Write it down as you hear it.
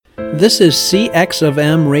This is CX of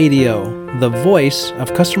M Radio, the voice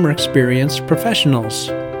of customer experience professionals.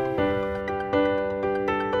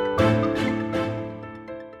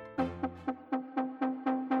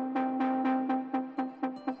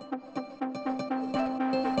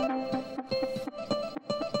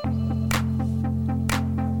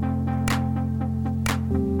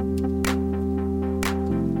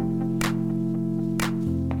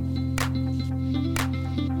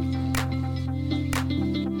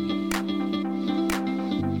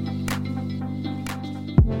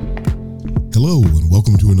 Hello, and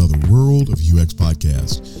welcome to another World of UX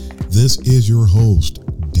podcast. This is your host,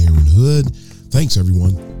 Darren Hood. Thanks,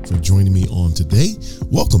 everyone, for joining me on today.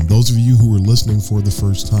 Welcome, those of you who are listening for the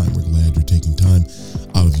first time. We're glad you're taking time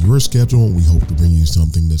out of your schedule, and we hope to bring you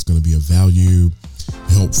something that's going to be of value,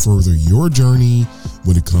 help further your journey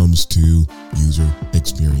when it comes to user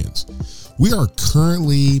experience. We are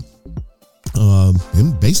currently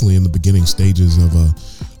basically in the beginning stages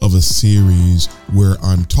of a series where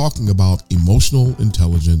I'm talking about emotional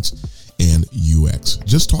intelligence and UX.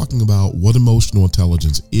 Just talking about what emotional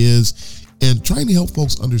intelligence is and trying to help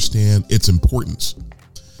folks understand its importance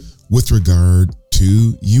with regard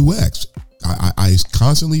to UX. I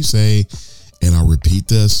constantly say, and I'll repeat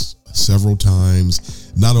this several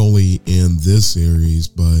times, not only in this series,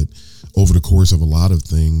 but over the course of a lot of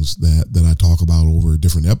things that I talk about over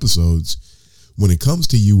different episodes. When it comes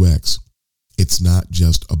to UX, it's not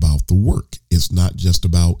just about the work. It's not just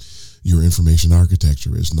about your information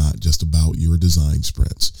architecture. It's not just about your design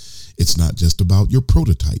sprints. It's not just about your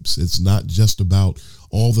prototypes. It's not just about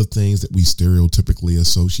all the things that we stereotypically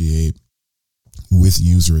associate with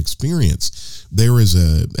user experience. There is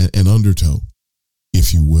an undertow,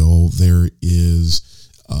 if you will. There is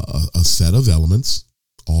a set of elements,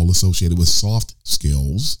 all associated with soft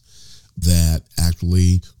skills, that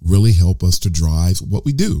actually really help us to drive what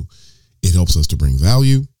we do. It helps us to bring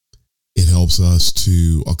value. It helps us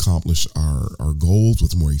to accomplish our goals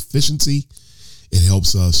with more efficiency. It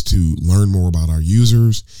helps us to learn more about our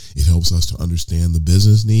users. It helps us to understand the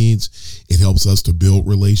business needs. It helps us to build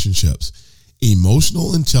relationships.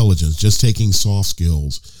 Emotional intelligence, just taking soft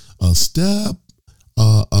skills a step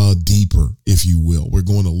deeper, if you will. We're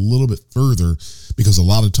going a little bit further because a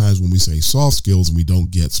lot of times when we say soft skills and we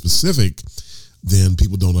don't get specific, then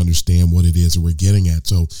people don't understand what it is that we're getting at.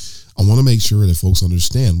 So I want to make sure that folks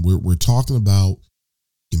understand we're talking about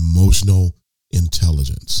emotional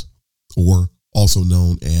intelligence, or also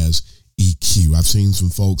known as EQ. I've seen some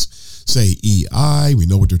folks say EI. We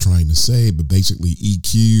know what they're trying to say, but basically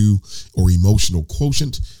EQ, or emotional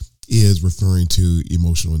quotient, is referring to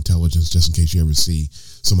emotional intelligence, just in case you ever see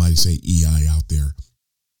somebody say EI out there.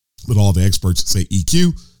 But all the experts say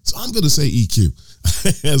EQ, so I'm going to say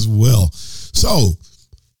EQ as well. So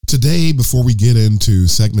today, before we get into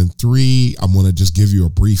segment 3, I want to just give you a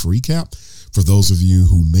brief recap for those of you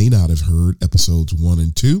who may not have heard episodes 1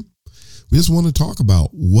 and 2. We just want to talk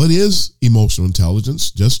about what is emotional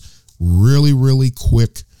intelligence, just really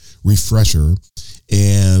quick refresher.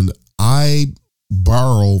 And I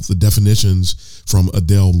borrow the definitions from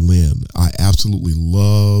Adele Lynn. I absolutely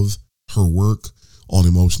love her work on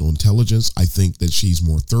emotional intelligence. I think that she's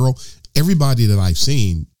more thorough. Everybody that I've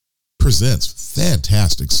seen presents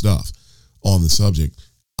fantastic stuff on the subject.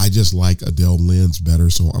 I just like Adele Lynn's better,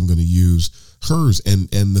 so I'm going to use hers. And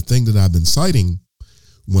the thing that I've been citing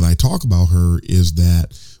when I talk about her is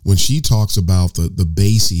that when she talks about the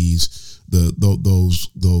bases,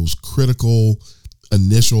 those critical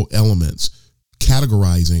initial elements,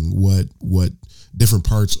 categorizing what different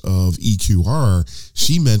parts of EQ are,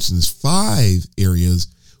 she mentions 5 areas,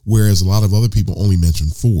 whereas a lot of other people only mention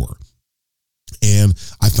 4. And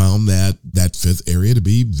I found that 5th area to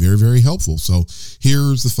be very helpful. So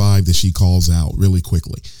here's the 5 that she calls out really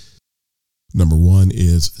quickly. Number 1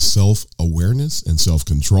 is self-awareness and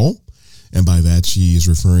self-control. And by that, she is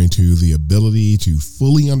referring to the ability to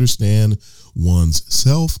fully understand one's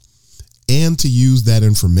self and to use that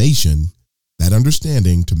information, that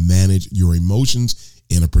understanding, to manage your emotions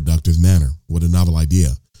in a productive manner. What a novel idea,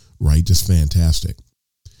 right? Just fantastic.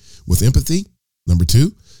 With empathy, number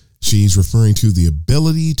 2, she's referring to the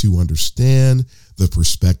ability to understand the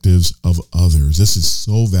perspectives of others. This is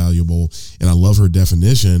so valuable, and I love her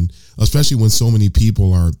definition, especially when so many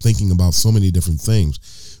people are thinking about so many different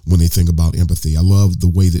things when they think about empathy. I love the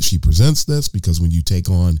way that she presents this, because when you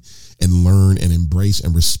take on and learn and embrace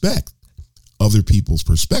and respect other people's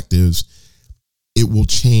perspectives, it will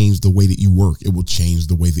change the way that you work. It will change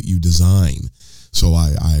the way that you design. So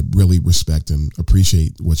I really respect and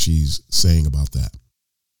appreciate what she's saying about that.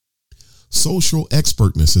 Social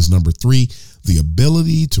expertness is number 3. The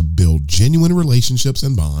ability to build genuine relationships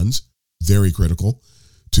and bonds, very critical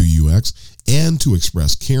to UX, and to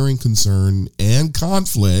express caring, concern, and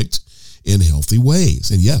conflict in healthy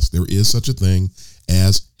ways. And yes, there is such a thing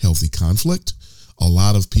as healthy conflict. A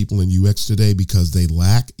lot of people in UX today, because they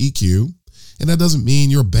lack EQ, and that doesn't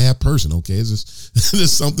mean you're a bad person, okay? It's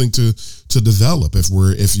just something to develop. If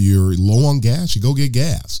you're low on gas, you go get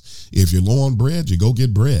gas. If you're low on bread, you go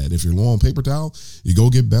get bread. If you're low on paper towel, you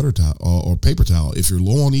go get better towel or paper towel. If you're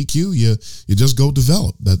low on EQ, you just go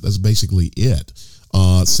develop. That's basically it.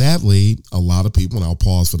 Sadly, a lot of people, and I'll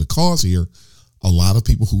pause for the cause here, a lot of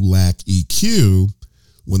people who lack EQ,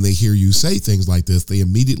 when they hear you say things like this, they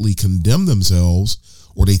immediately condemn themselves,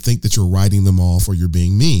 or they think that you're writing them off or you're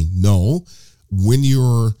being mean. No, when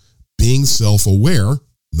you're being self-aware,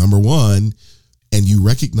 number one, and you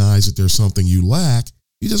recognize that there's something you lack,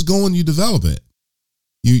 you just go and you develop it.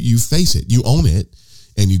 You face it, you own it,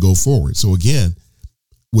 and you go forward. So again,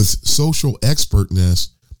 with social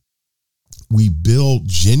expertness, we build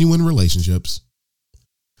genuine relationships,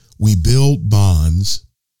 we build bonds,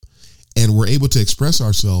 and we're able to express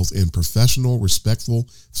ourselves in professional, respectful,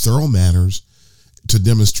 thorough manners to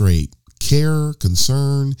demonstrate care,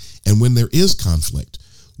 concern, and when there is conflict,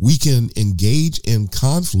 we can engage in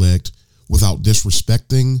conflict without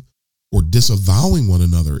disrespecting or disavowing one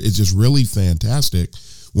another. It's just really fantastic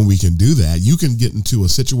when we can do that. You can get into a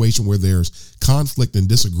situation where there's conflict and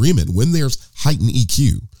disagreement. When there's heightened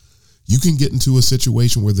EQ, you can get into a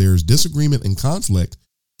situation where there's disagreement and conflict,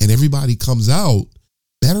 and everybody comes out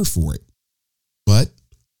better for it, but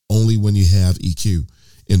only when you have EQ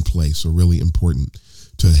in place. So really important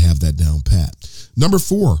to have that down pat. Number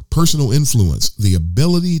 4, personal influence, the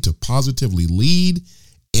ability to positively lead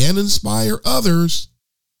and inspire others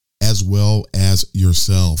as well as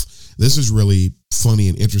yourself. This is really funny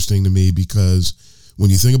and interesting to me, because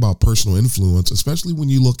when you think about personal influence, especially when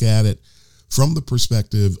you look at it from the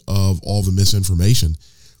perspective of all the misinformation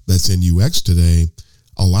that's in UX today,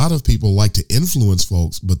 a lot of people like to influence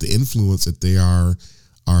folks, but the influence that they are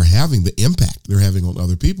having, the impact they're having on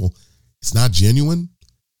other people, it's not genuine.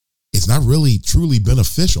 It's not really truly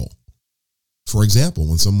beneficial. For example,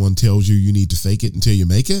 when someone tells you you need to fake it until you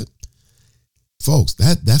make it, folks,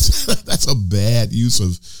 that's a bad use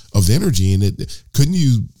of energy.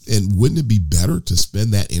 And wouldn't it be better to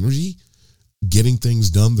spend that energy getting things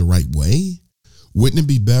done the right way? Wouldn't it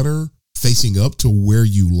be better facing up to where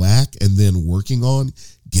you lack and then working on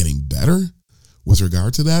getting better with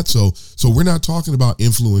regard to that? So we're not talking about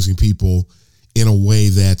influencing people in a way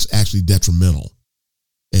that's actually detrimental.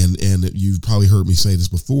 And you've probably heard me say this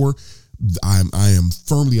before. I am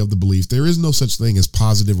firmly of the belief there is no such thing as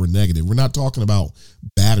positive or negative. We're not talking about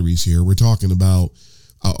batteries here. We're talking about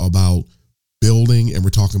building, and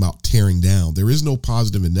we're talking about tearing down. There is no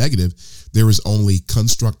positive and negative. There is only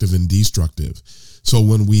constructive and destructive. So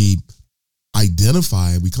when we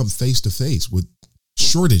identify, we come face to face with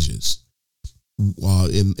shortages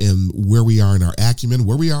in where we are in our acumen,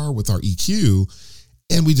 where we are with our EQ,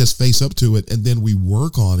 and we just face up to it, and then we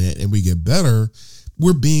work on it and we get better,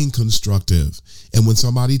 we're being constructive. And when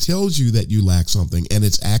somebody tells you that you lack something and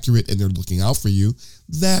it's accurate and they're looking out for you,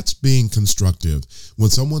 that's being constructive. When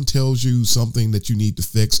someone tells you something that you need to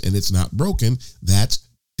fix and it's not broken, that's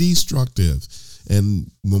destructive.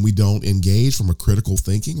 And when we don't engage from a critical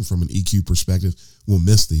thinking and from an EQ perspective, we'll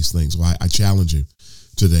miss these things. So I challenge you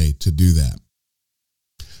today to do that.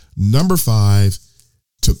 Number 5,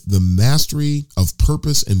 to the mastery of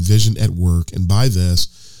purpose and vision at work. And by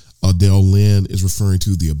this, Adele Lynn is referring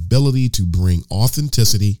to the ability to bring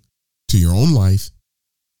authenticity to your own life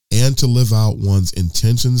and to live out one's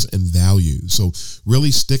intentions and values. So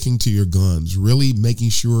really sticking to your guns, really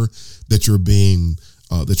making sure that you're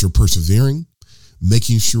that you're persevering,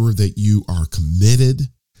 making sure that you are committed,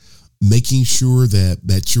 making sure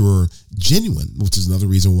that you're genuine, which is another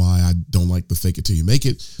reason why I don't like the fake it till you make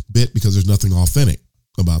it bit, because there's nothing authentic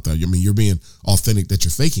about that. I mean, you're being authentic that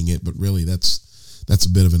you're faking it, but really that's a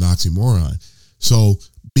bit of an oxymoron. So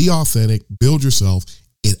be authentic, build yourself.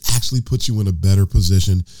 It actually puts you in a better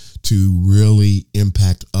position to really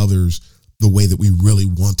impact others the way that we really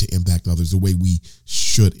want to impact others, the way we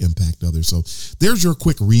should impact others. So there's your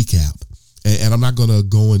quick recap. And I'm not going to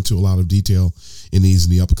go into a lot of detail in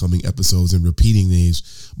the upcoming episodes and repeating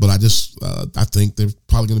these, but I think there's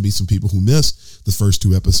probably going to be some people who missed the first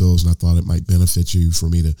 2 episodes, and I thought it might benefit you for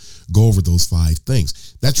me to go over those 5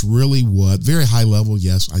 things. That's really very high level.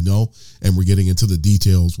 Yes, I know. And we're getting into the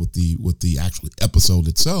details with the actual episode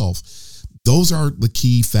itself. Those are the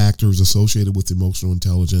key factors associated with emotional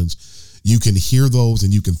intelligence. You can hear those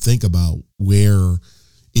and you can think about where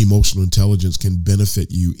emotional intelligence can benefit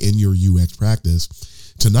you in your UX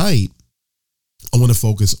practice. Tonight, I want to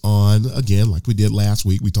focus on, again, like we did last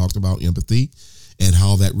week, we talked about empathy and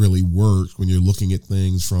how that really works when you're looking at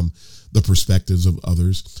things from the perspectives of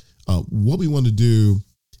others. What we want to do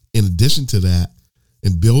in addition to that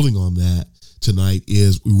and building on that tonight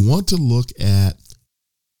is we want to look at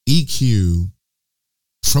EQ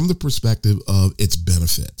from the perspective of its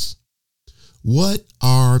benefits. What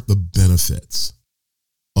are the benefits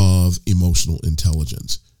of emotional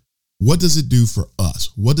intelligence? What does it do for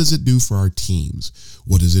us? What does it do for our teams?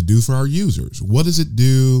 What does it do for our users? What does it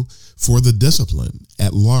do for the discipline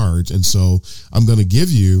at large? And so I'm going to give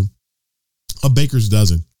you a baker's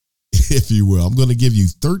dozen, if you will. I'm going to give you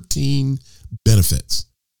 13 benefits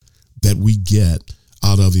that we get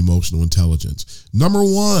out of emotional intelligence. Number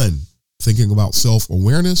one, thinking about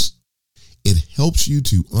self-awareness, it helps you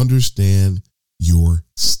to understand your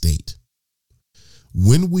state.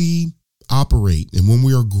 When we operate and when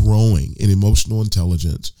we are growing in emotional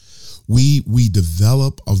intelligence, we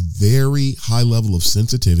develop a very high level of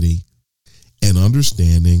sensitivity and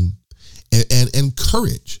understanding and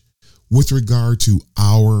courage with regard to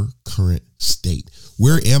our current state.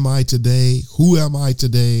 Where am I today? Who am I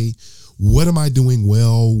today? What am I doing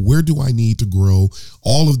well? Where do I need to grow?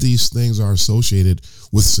 All of these things are associated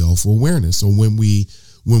with self-awareness. So when we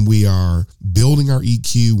are building our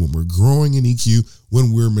EQ, when we're growing in EQ,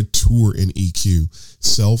 when we're mature in EQ,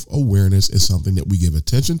 self-awareness is something that we give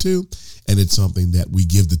attention to, and it's something that we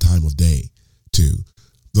give the time of day to.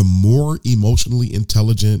 The more emotionally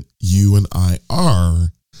intelligent you and I are,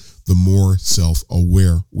 the more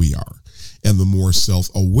self-aware we are. And the more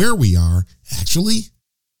self-aware we are, actually,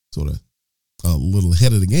 sort of a little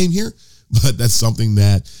ahead of the game here, but that's something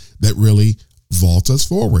that really vaults us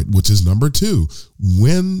forward, which is number two.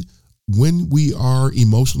 When we are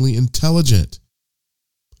emotionally intelligent,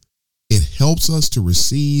 it helps us to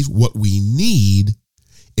receive what we need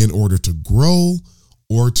in order to grow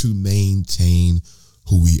or to maintain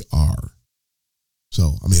who we are.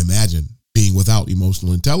 So, imagine being without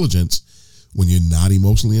emotional intelligence. When you're not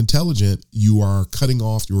emotionally intelligent, you are cutting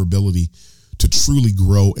off your ability to truly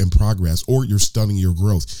grow and progress, or you're stunning your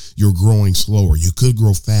growth. You're growing slower. You could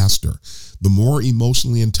grow faster. The more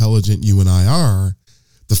emotionally intelligent you and I are,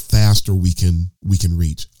 the faster we can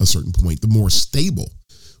reach a certain point. The more stable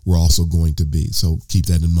we're also going to be. So keep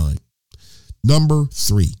that in mind. Number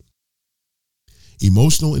three,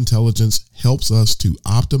 emotional intelligence helps us to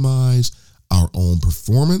optimize our own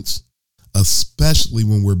performance, especially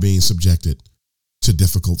when we're being subjected to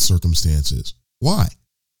difficult circumstances. Why?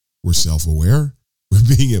 We're self-aware.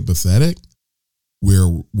 We're being empathetic.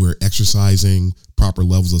 We're exercising proper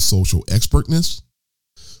levels of social expertness.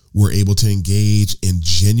 We're able to engage in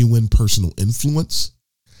genuine personal influence.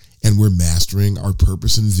 And we're mastering our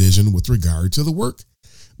purpose and vision with regard to the work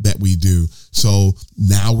that we do. So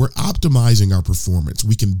now we're optimizing our performance.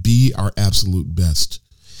 We can be our absolute best.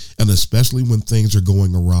 And especially when things are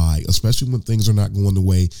going awry, especially when things are not going the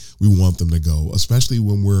way we want them to go, especially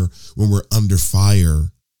when we're under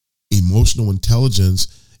fire, emotional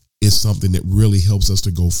intelligence is something that really helps us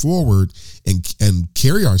to go forward and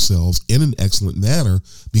carry ourselves in an excellent manner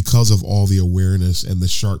because of all the awareness and the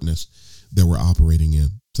sharpness that we're operating in.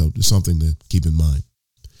 So it's something to keep in mind.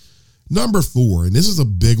 Number four, and this is a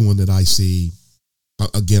big one that I see.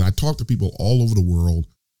 Again, I talk to people all over the world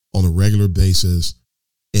on a regular basis,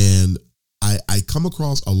 and I come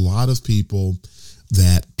across a lot of people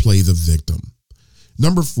that play the victim.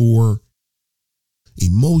 Number four,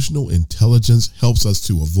 emotional intelligence helps us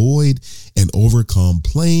to avoid and overcome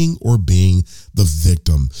playing or being the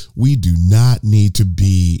victim. We do not need to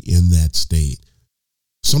be in that state.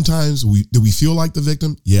 Sometimes do we feel like the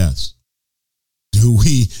victim? Yes.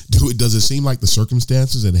 Does it seem like the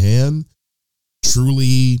circumstances at hand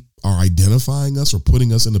truly are identifying us or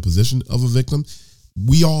putting us in a position of a victim?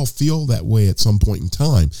 We all feel that way at some point in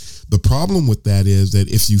time. The problem with that is that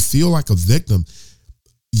if you feel like a victim,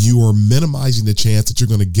 you are minimizing the chance that you're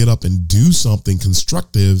going to get up and do something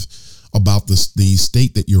constructive about the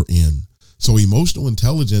state that you're in. So emotional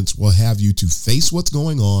intelligence will have you to face what's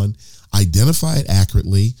going on, identify it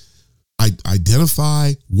accurately,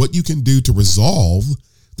 identify what you can do to resolve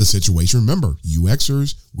the situation. Remember,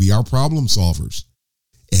 UXers, we are problem solvers,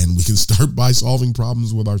 and we can start by solving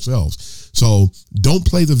problems with ourselves. So don't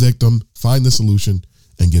play the victim, find the solution,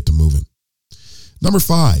 and get to moving. Number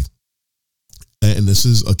five, and this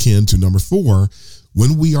is akin to number four,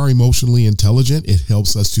 when we are emotionally intelligent, it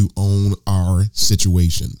helps us to own our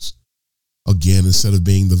situations. Again, instead of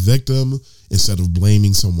being the victim, instead of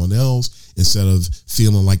blaming someone else, instead of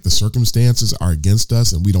feeling like the circumstances are against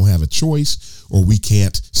us and we don't have a choice or we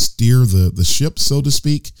can't steer the ship, so to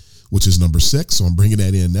speak, which is number 6. So I'm bringing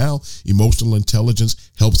that in now. Emotional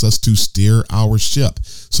intelligence helps us to steer our ship.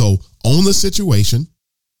 So own the situation,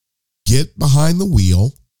 get behind the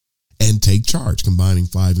wheel, and take charge, combining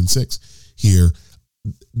 5 and 6 here.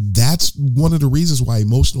 That's one of the reasons why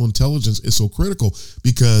emotional intelligence is so critical,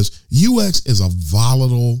 because UX is a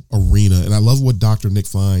volatile arena. And I love what Dr. Nick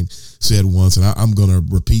Fine said once, and I'm going to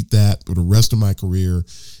repeat that for the rest of my career.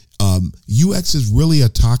 UX is really a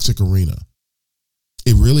toxic arena.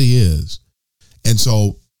 It really is. And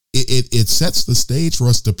so it sets the stage for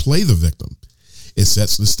us to play the victim. It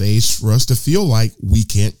sets the stage for us to feel like we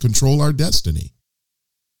can't control our destiny.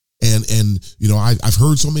 And you know, I've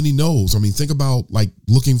heard so many no's. I mean, think about like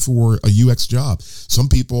looking for a UX job. Some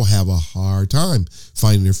people have a hard time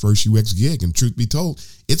finding their first UX gig. And truth be told,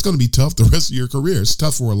 it's going to be tough the rest of your career. It's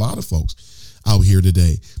tough for a lot of folks out here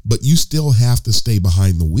today. But you still have to stay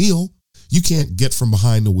behind the wheel. You can't get from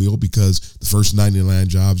behind the wheel because the first 99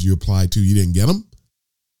 jobs you applied to, you didn't get them.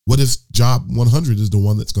 What if job 100 is the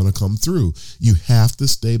one that's going to come through? You have to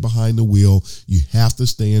stay behind the wheel. You have to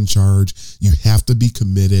stay in charge. You have to be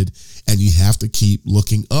committed, and you have to keep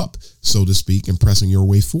looking up, so to speak, and pressing your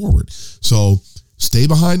way forward. So stay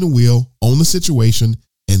behind the wheel, own the situation,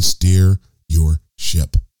 and steer your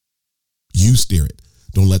ship. You steer it.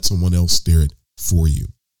 Don't let someone else steer it for you.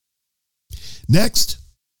 Next,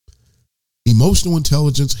 emotional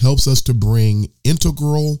intelligence helps us to bring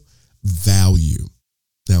integral value.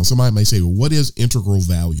 Now, somebody may say, well, what is integral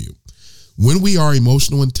value? When we are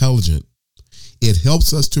emotional intelligent, it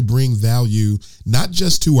helps us to bring value not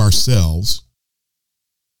just to ourselves.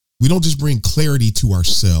 We don't just bring clarity to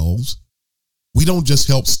ourselves. We don't just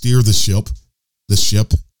help steer the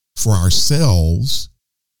ship for ourselves.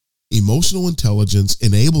 Emotional intelligence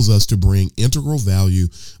enables us to bring integral value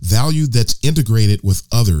that's integrated with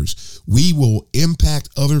others. We will impact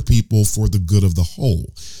other people for the good of the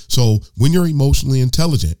whole. So when you're emotionally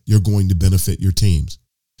intelligent, you're going to benefit your teams.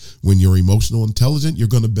 When you're emotional intelligent, you're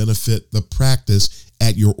going to benefit the practice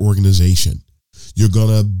at your organization. You're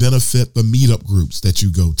going to benefit the meetup groups that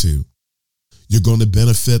you go to. You're going to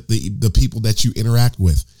benefit the people that you interact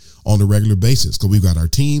with on a regular basis, because we've got our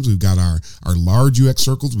teams, we've got our large UX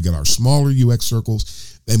circles, we've got our smaller UX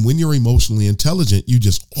circles. And when you're emotionally intelligent, you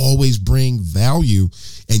just always bring value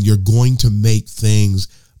and you're going to make things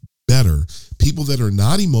better. People that are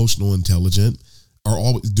not emotional intelligent are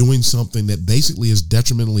always doing something that basically is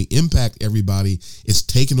detrimentally impact everybody. It's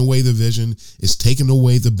taking away the vision. It's taking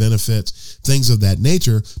away the benefits, things of that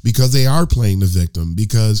nature, because they are playing the victim,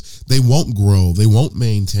 because they won't grow. They won't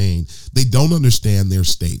maintain. They don't understand their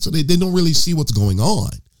state. So they don't really see what's going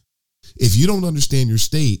on. If you don't understand your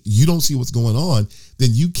state, you don't see what's going on, then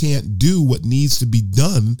you can't do what needs to be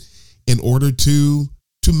done in order to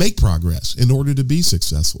make progress, in order to be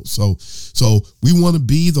successful. So we want to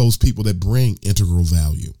be those people that bring integral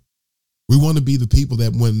value. We want to be the people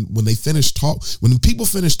that when people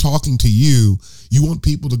finish talking to you, you want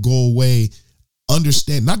people to go away,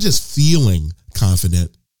 understand, not just feeling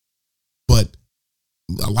confident, but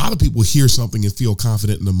a lot of people hear something and feel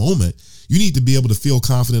confident in the moment. You need to be able to feel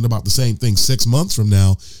confident about the same thing 6 months from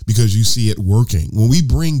now because you see it working. When we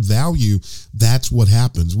bring value, that's what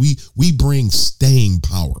happens. We bring staying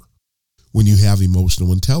power when you have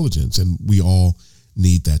emotional intelligence, and we all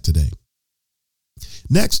need that today.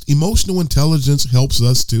 Next, emotional intelligence helps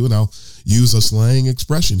us to, and I'll use a slang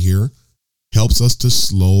expression here, helps us to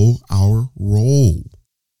slow our roll.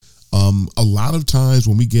 A lot of times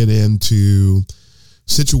when we get into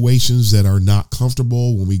situations that are not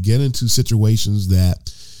comfortable, when we get into situations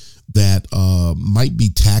that might be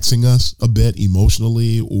taxing us a bit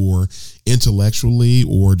emotionally or intellectually,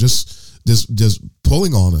 or just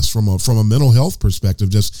pulling on us from a mental health perspective,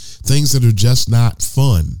 just things that are just not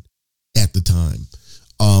fun at the time.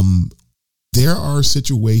 There are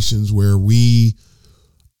situations where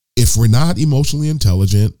if we're not emotionally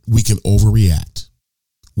intelligent, we can overreact.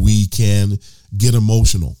 We can get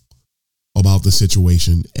emotional about the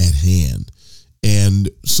situation at hand. And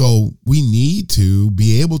so we need to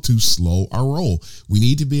be able to slow our roll. We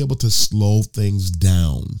need to be able to slow things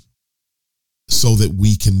down so that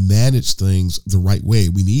we can manage things the right way.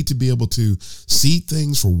 We need to be able to see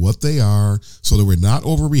things for what they are so that we're not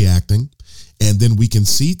overreacting. And then we can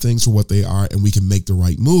see things for what they are and we can make the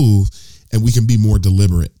right move and we can be more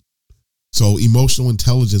deliberate. So emotional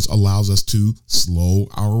intelligence allows us to slow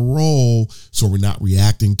our roll, so we're not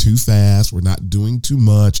reacting too fast. We're not doing too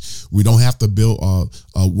much. We don't have to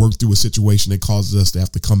work through a situation that causes us to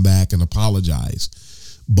have to come back and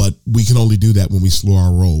apologize. But we can only do that when we slow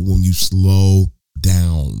our roll. When you slow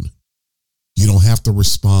down, you don't have to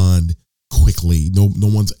respond quickly. No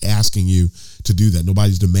one's asking you to do that.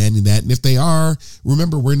 Nobody's demanding that. And if they are,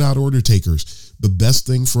 remember, we're not order takers. The best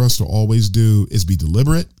thing for us to always do is be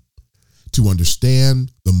deliberate, to understand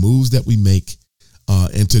the moves that we make,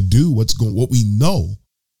 and to do what we know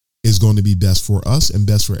is going to be best for us and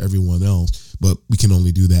best for everyone else. But we can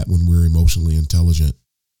only do that when we're emotionally intelligent.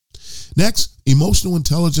 Next, emotional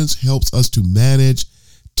intelligence helps us to manage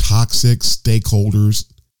toxic stakeholders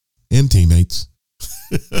and teammates.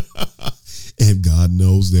 And God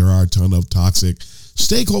knows there are a ton of toxic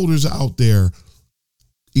stakeholders out there.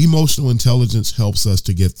 Emotional intelligence helps us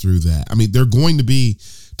to get through that. I mean, they're going to be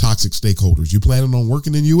toxic stakeholders. You planning on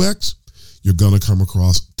working in UX? You're going to come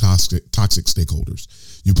across toxic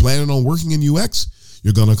stakeholders. You planning on working in UX?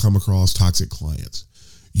 You're going to come across toxic clients.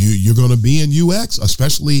 You're going to be in UX,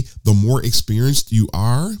 especially the more experienced you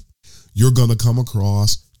are, you're going to come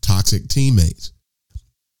across toxic teammates.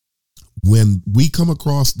 When we come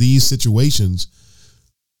across these situations,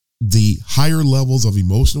 the higher levels of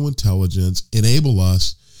emotional intelligence enable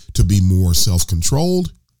us to be more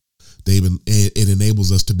self-controlled. It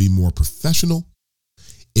enables us to be more professional.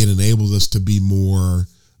 It enables us to be more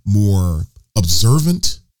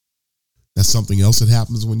observant. That's something else that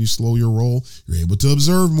happens when you slow your roll. You're able to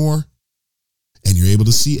observe more, and you're able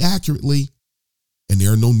to see accurately, and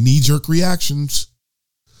there are no knee-jerk reactions.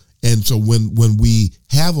 And so when we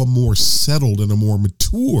have a more settled and a more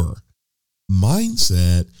mature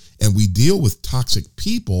mindset, and we deal with toxic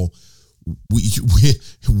people,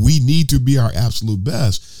 we need to be our absolute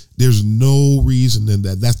best. There's no reason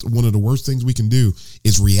that's one of the worst things we can do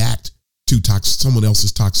is react to someone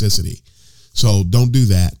else's toxicity. So don't do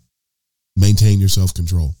that. Maintain your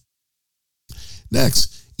self-control.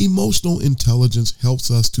 Next, emotional intelligence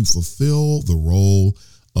helps us to fulfill the role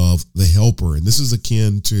of the helper. And this is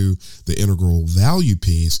akin to the integral value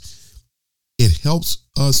piece. It helps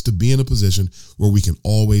us to be in a position where we can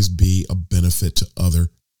always be a benefit to other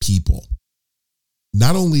people.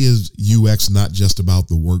 Not only is UX not just about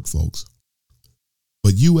the work, folks,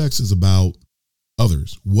 but UX is about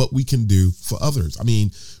others, what we can do for others. I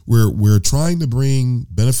mean, we're trying to bring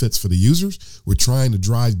benefits for the users. We're trying to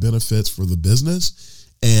drive benefits for the business,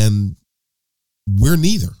 and we're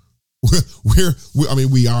neither.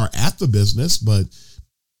 We are at the business, but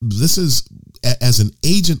this is as an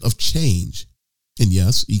agent of change. And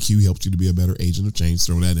yes, EQ helps you to be a better agent of change.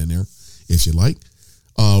 Throw that in there if you like.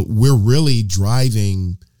 We're really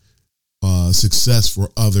driving success for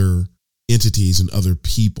other entities and other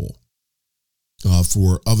people,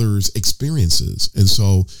 for others' experiences. And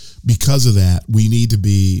so because of that, we need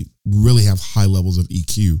to really have high levels of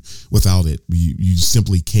EQ. Without it, you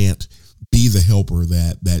simply can't be the helper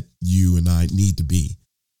that you and I need to be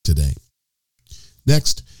today.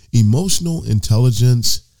 Next, emotional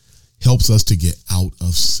intelligence helps us to get out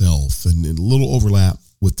of self. And a little overlap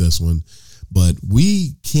with this one, but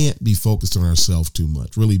we can't be focused on ourselves too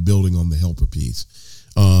much, really building on the helper piece.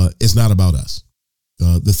 It's not about us.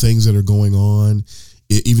 The things that are going on,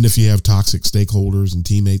 even if you have toxic stakeholders and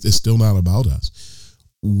teammates, it's still not about us.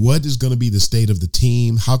 What is going to be the state of the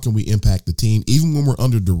team? How can we impact the team? Even when we're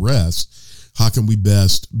under duress, how can we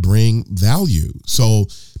best bring value? So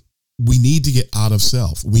we need to get out of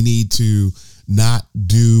self. We need to not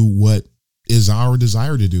do what is our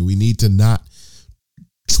desire to do. We need to not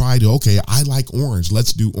try to, okay, I like orange,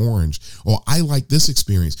 let's do orange. Or I like this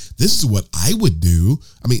experience, this is what I would do.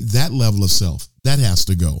 I mean, that level of self, that has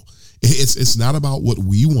to go. It's not about what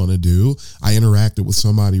we want to do. I interacted with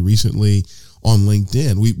somebody recently on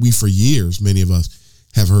LinkedIn. We for years, many of us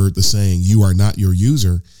have heard the saying, you are not your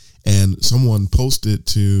user. And someone posted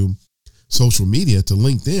to social media, to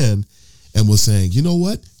LinkedIn, and was saying, you know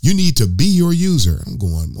what? You need to be your user. I'm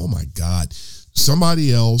going, oh my God.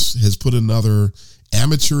 Somebody else has put another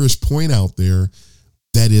amateurish point out there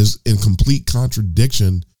that is in complete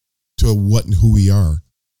contradiction to what and who we are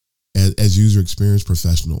as user experience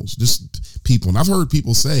professionals, just people. And I've heard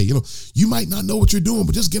people say, you might not know what you're doing,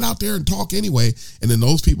 but just get out there and talk anyway. And then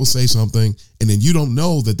those people say something, and then you don't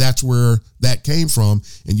know that that's where that came from.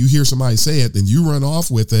 And you hear somebody say it, then you run off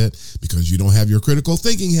with it because you don't have your critical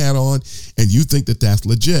thinking hat on, and you think that that's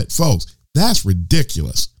legit. Folks, that's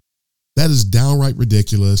ridiculous. That is downright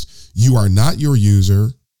ridiculous. You are not your user.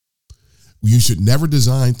 You should never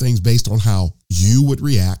design things based on how you would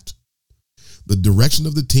react. The direction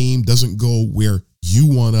of the team doesn't go where you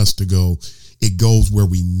want us to go, it goes where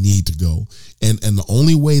we need to go. And the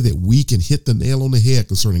only way that we can hit the nail on the head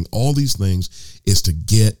concerning all these things is to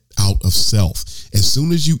get out of self. As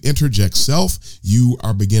soon as you interject self, you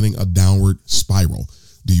are beginning a downward spiral.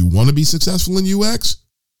 Do you want to be successful in UX?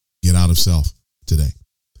 Get out of self today.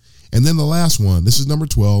 And then the last one, this is number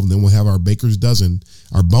 12, and then we'll have our baker's dozen,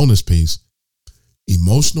 our bonus piece.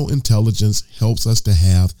 Emotional intelligence helps us to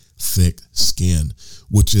have thick skin,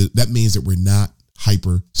 that means that we're not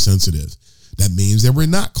hypersensitive. That means that we're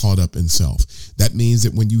not caught up in self. That means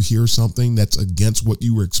that when you hear something that's against what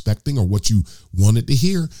you were expecting or what you wanted to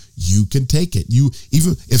hear, you can take it.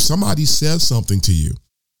 Even if somebody says something to you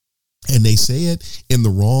and they say it in the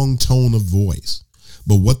wrong tone of voice,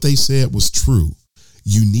 but what they said was true,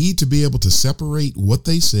 you need to be able to separate what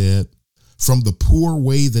they said from the poor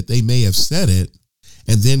way that they may have said it,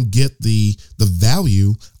 and then get the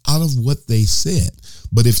value out of what they said.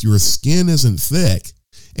 But if your skin isn't thick,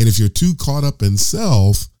 and if you're too caught up in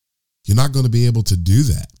self, you're not going to be able to do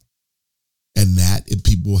that. And that if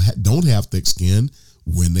people don't have thick skin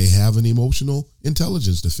when they have an emotional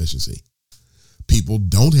intelligence deficiency. People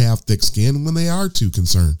don't have thick skin when they are too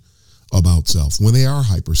concerned about self, when they are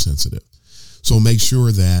hypersensitive. So make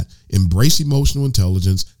sure that embrace emotional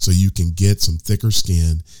intelligence so you can get some thicker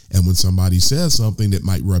skin. And when somebody says something that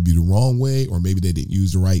might rub you the wrong way, or maybe they didn't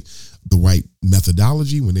use the right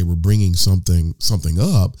methodology when they were bringing something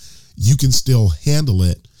up, you can still handle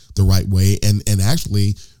it the right way. And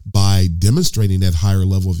actually, by demonstrating that higher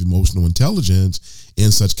level of emotional intelligence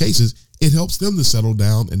in such cases, it helps them to settle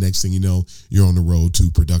down. And next thing you know, you're on the road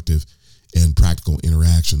to productive and practical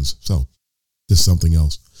interactions. So just something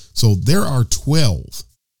else. So there are 12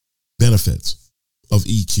 benefits of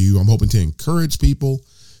EQ. I'm hoping to encourage people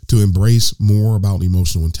to embrace more about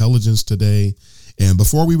emotional intelligence today. And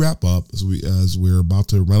before we wrap up, as we're about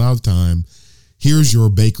to run out of time, here's your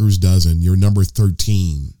baker's dozen, your number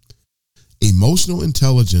 13. Emotional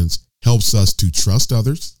intelligence helps us to trust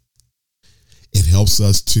others. It helps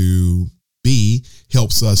us to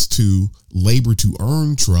labor to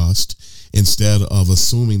earn trust, instead of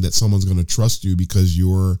assuming that someone's going to trust you because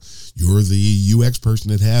you're the UX person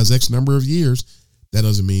that has X number of years. That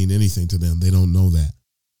doesn't mean anything to them. They don't know that.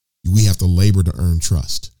 We have to labor to earn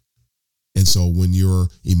trust. And so when you're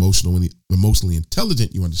emotionally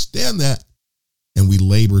intelligent, you understand that, and we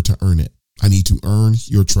labor to earn it. I need to earn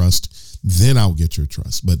your trust, then I'll get your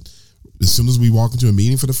trust. But as soon as we walk into a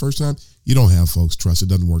meeting for the first time, you don't have folks' trust. It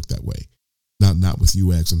doesn't work that way. Not with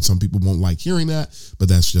UX. And some people won't like hearing that, but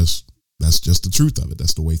that's just the truth of it.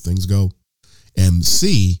 That's the way things go. And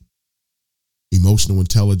C, emotional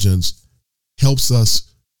intelligence helps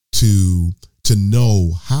us to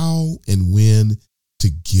know how and when to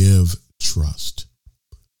give trust.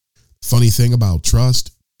 Funny thing about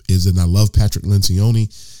trust is that I love Patrick Lencioni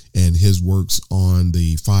and his works on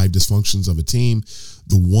the 5 dysfunctions of a team.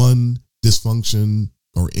 The one dysfunction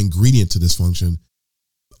or ingredient to dysfunction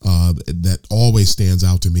that always stands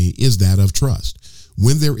out to me is that of trust.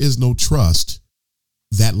 When there is no trust,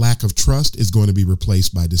 that lack of trust is going to be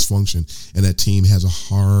replaced by dysfunction, and that team has a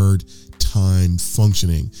hard time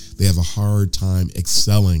functioning. They have a hard time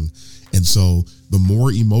excelling. And so the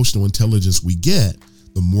more emotional intelligence we get,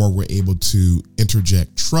 the more we're able to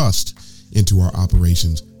interject trust into our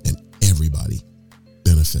operations, and everybody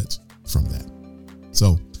benefits from that.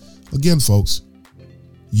 So again, folks,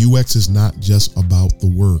 UX is not just about the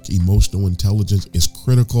work. Emotional intelligence is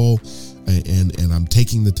critical, and I'm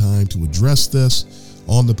taking the time to address this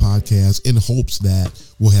on the podcast in hopes that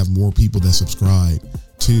we'll have more people that subscribe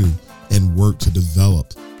to and work to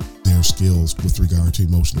develop their skills with regard to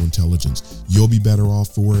emotional intelligence. You'll be better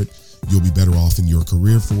off for it. You'll be better off in your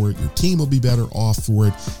career for it. Your team will be better off for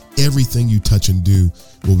it. Everything you touch and do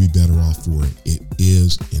will be better off for it. It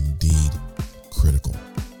is indeed critical.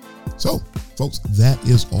 So, folks, that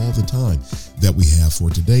is all the time that we have for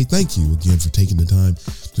today. Thank you again for taking the time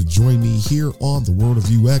to join me here on The World of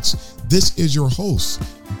UX. This is your host,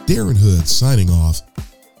 Darren Hood, signing off.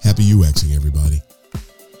 Happy UXing, everybody.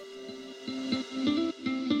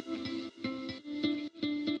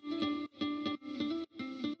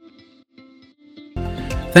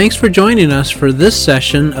 Thanks for joining us for this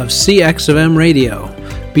session of CX of M Radio.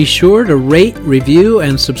 Be sure to rate, review,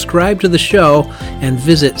 and subscribe to the show, and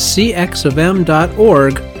visit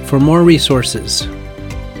cxofm.org for more resources.